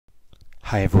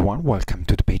Hi everyone, welcome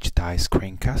to the Pagety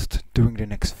Screencast. During the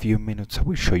next few minutes I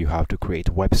will show you how to create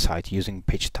a website using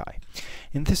Pagety.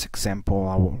 In this example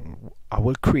I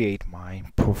will create my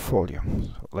portfolio.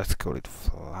 So let's call it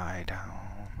Fly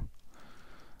Down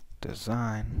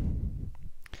Design.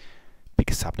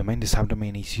 Pick a subdomain. The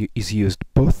subdomain is used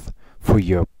both for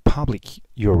your public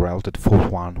URL, the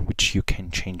default one, which you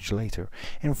can change later,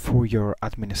 and for your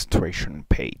administration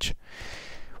page.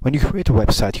 When you create a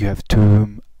website you have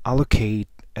to allocate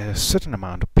a certain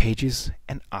amount of pages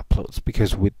and uploads,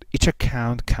 because with each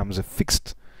account comes a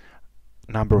fixed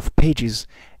number of pages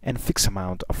and fixed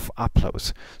amount of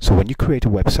uploads. So when you create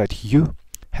a website you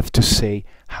have to say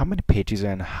how many pages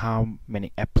and how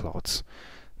many uploads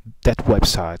that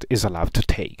website is allowed to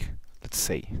take. Let's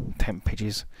say 10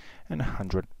 pages and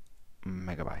 100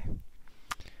 megabytes.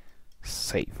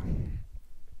 Save.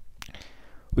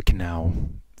 We can now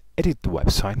edit the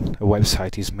website. A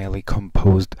website is mainly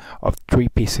composed of three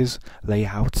pieces: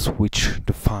 layouts, which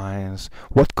defines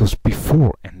what goes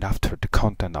before and after the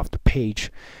content of the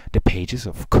page, the pages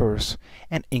of course,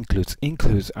 and includes.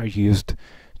 Includes are used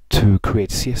to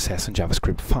create CSS and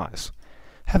JavaScript files.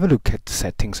 Have a look at the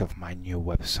settings of my new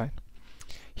website.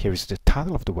 Here is the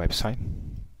title of the website,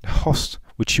 the host,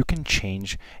 which you can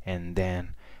change, and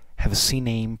then have a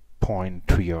CNAME point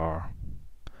to your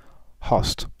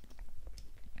host.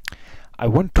 I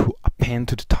want to append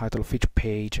to the title of each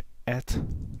page at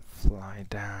Fly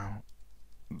Down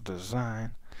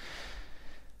Design,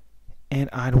 and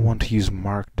I don't want to use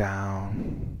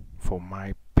Markdown for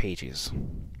my pages.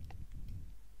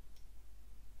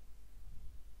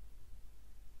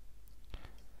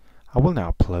 I will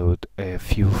now upload a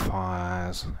few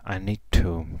files I need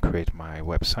to create my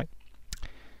website.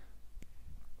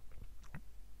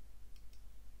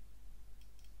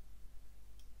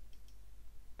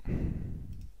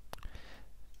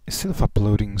 Instead of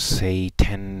uploading, say,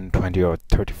 10, 20 or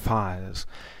 30 files,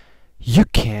 you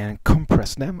can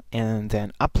compress them and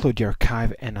then upload your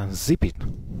archive and unzip it.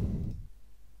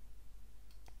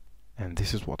 And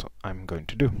this is what I'm going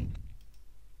to do.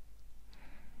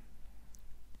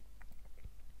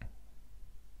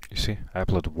 You see, I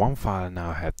uploaded one file and now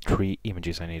I have 3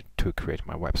 images I need to create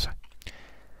my website.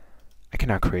 I can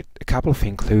now create a couple of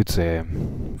includes.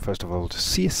 First of all, the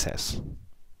CSS,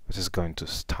 which is going to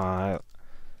style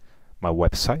my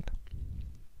website.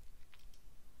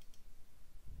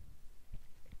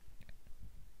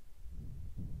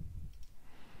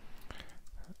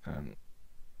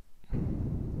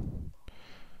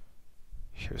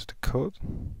 Here's the code.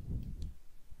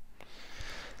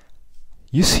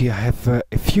 You see I have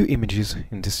a few images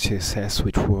in this CSS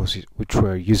which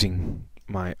were using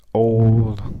my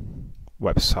old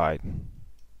website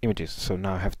images, so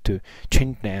now I have to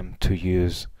change them to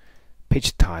use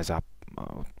Pagety's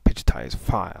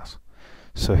files.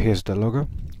 So here's the logo.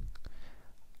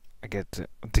 I get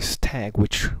this tag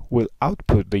which will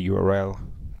output the URL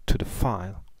to the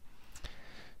file.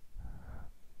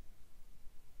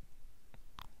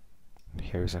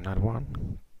 Here's another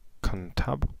one,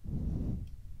 contab.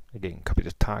 Again, copy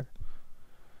the tag,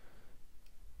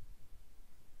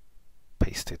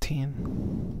 paste it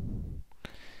in,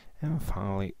 and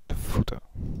finally the footer.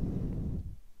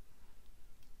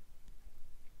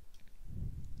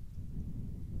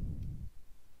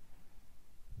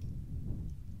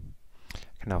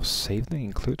 I can now save the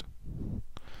include.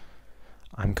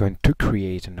 I'm going to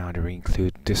create another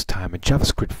include, this time a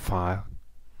JavaScript file,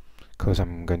 because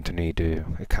I'm going to need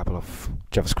a couple of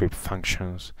JavaScript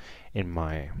functions in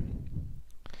my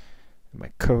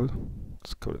code.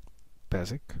 Let's call it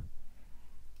basic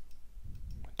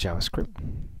JavaScript.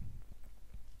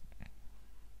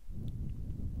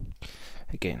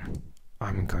 Again,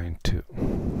 I'm going to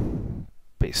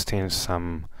paste in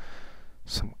some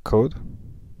code.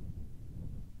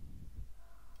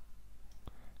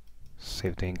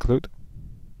 Save the include.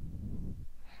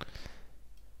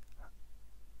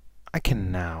 I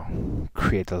can now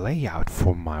create a layout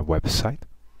for my website.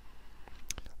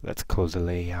 Let's call the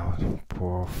layout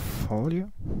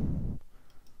portfolio.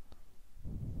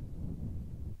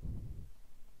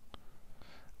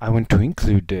 I want to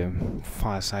include the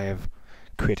files I have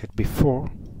created before.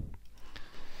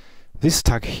 This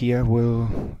tag here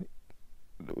will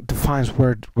defines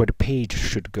where the page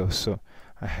should go. So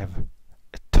I have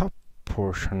a top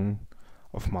portion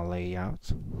of my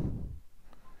layout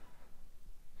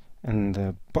and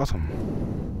the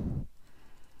bottom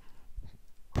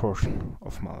portion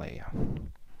of my layout.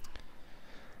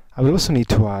 I will also need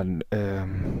to add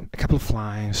a couple of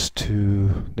lines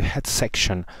to the head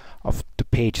section of the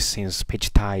page, since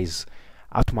Pagety is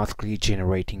automatically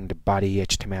generating the body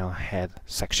HTML head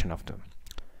section of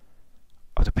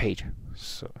of the page.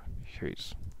 So here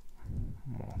is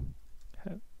more,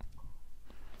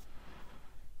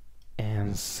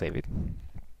 and save it.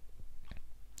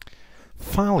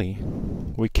 Finally,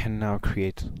 we can now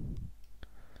create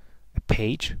a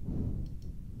page.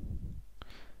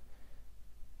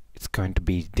 It's going to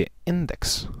be the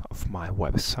index of my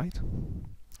website.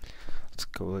 Let's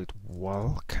call it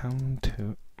welcome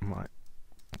to my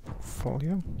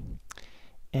portfolio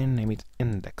and name it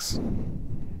index.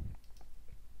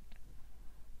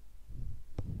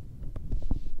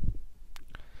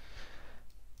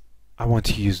 I want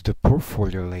to use the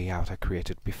portfolio layout I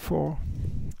created before,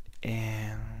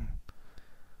 and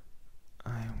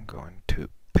I'm going to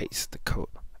paste the code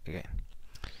again.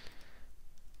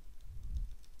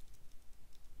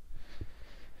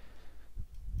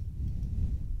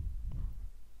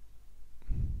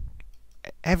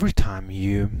 Every time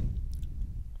you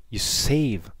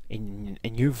save in a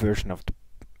new version of the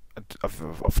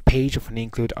page, of an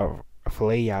include, or of a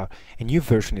layout, a new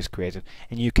version is created,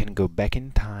 and you can go back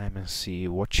in time and see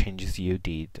what changes you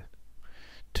did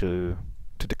to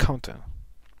the content.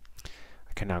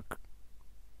 I can now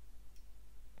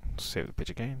save the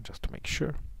page again just to make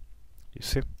sure. You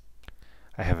see,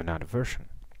 I have another version.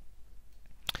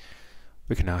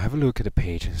 We can now have a look at the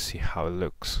page and see how it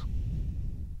looks.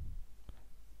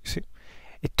 You see,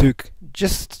 it took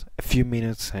just a few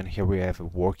minutes, and here we have a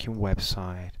working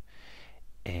website.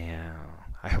 And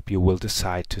I hope you will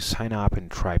decide to sign up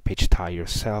and try Pagety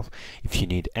yourself. If you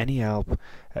need any help,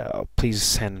 please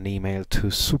send an email to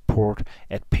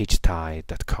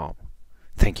support@pagety.com.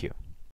 Thank you.